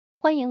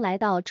欢迎来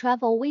到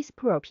Travel with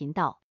Pro 频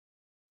道，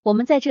我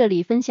们在这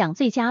里分享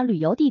最佳旅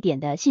游地点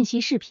的信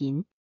息视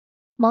频。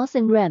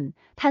Mawsynram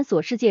探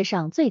索世界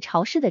上最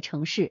潮湿的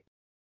城市。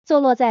坐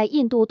落在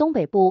印度东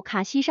北部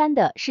卡西山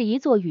的是一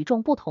座与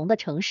众不同的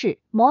城市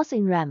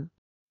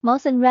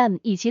Mawsynram。Mawsynram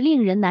以其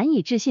令人难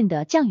以置信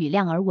的降雨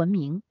量而闻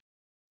名，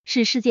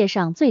是世界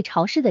上最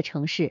潮湿的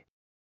城市。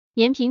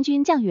年平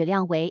均降雨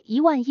量为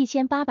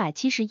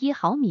11871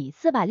毫米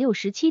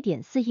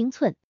 467.4 英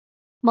寸。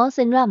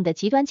Mawsynram 的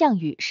极端降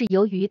雨是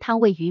由于它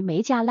位于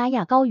梅加拉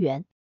亚高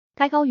原，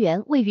该高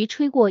原位于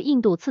吹过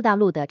印度次大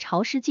陆的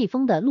潮湿季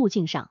风的路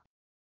径上。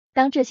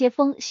当这些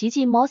风袭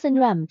击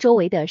Mawsynram 周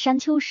围的山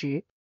丘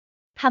时，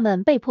它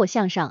们被迫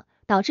向上，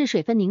导致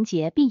水分凝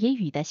结并以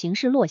雨的形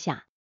式落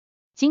下。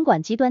尽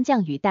管极端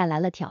降雨带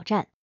来了挑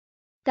战，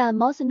但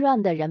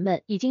Mawsynram 的人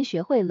们已经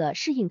学会了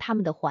适应他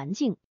们的环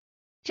境。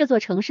这座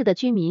城市的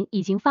居民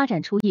已经发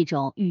展出一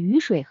种与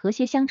雨水和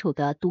谐相处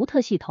的独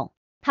特系统。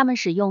他们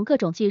使用各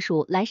种技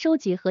术来收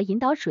集和引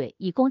导水，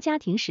以供家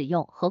庭使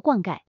用和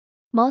灌溉。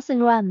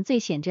Mawsynram 最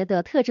显著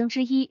的特征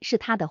之一是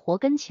它的活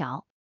根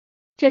桥，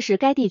这是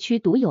该地区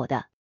独有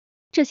的。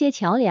这些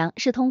桥梁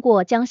是通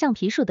过将橡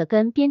皮树的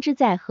根编织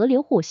在河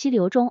流或溪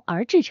流中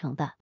而制成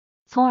的，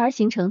从而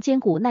形成坚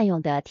固耐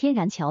用的天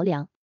然桥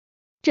梁。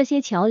这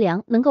些桥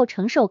梁能够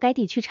承受该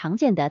地区常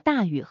见的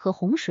大雨和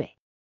洪水，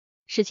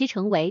使其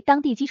成为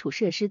当地基础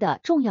设施的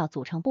重要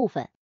组成部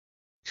分。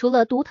除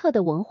了独特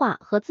的文化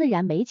和自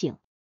然美景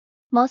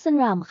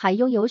，Mawsynram 还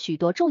拥有许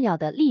多重要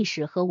的历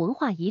史和文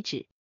化遗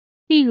址，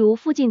例如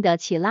附近的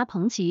乞拉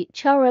彭奇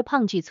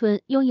Cherrapunji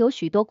村拥有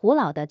许多古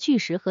老的巨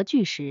石和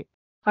巨石，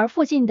而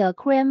附近的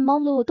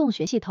Kuanmoolu 洞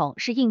穴系统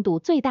是印度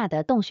最大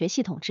的洞穴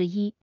系统之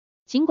一。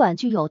尽管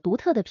具有独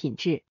特的品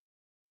质，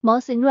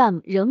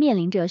 Mawsynram 仍面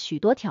临着许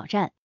多挑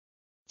战。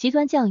极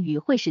端降雨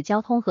会使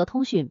交通和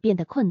通讯变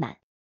得困难，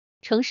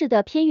城市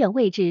的偏远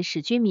位置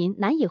使居民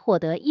难以获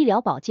得医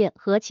疗保健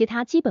和其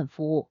他基本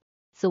服务。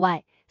此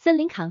外，森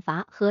林砍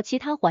伐和其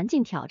他环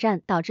境挑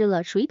战导致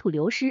了水土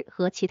流失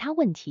和其他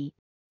问题。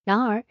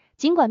然而，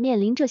尽管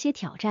面临这些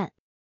挑战，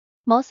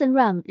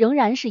 Mawsynram 仍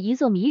然是一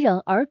座迷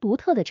人而独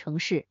特的城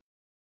市，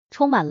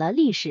充满了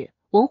历史、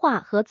文化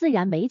和自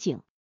然美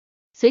景。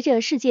随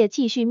着世界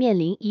继续面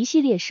临一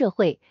系列社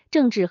会、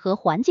政治和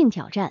环境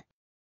挑战，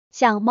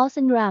像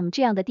Mawsynram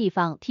这样的地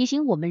方提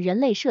醒我们人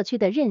类社区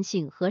的韧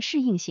性和适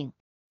应性，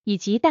以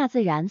及大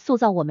自然塑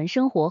造我们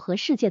生活和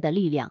世界的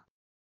力量。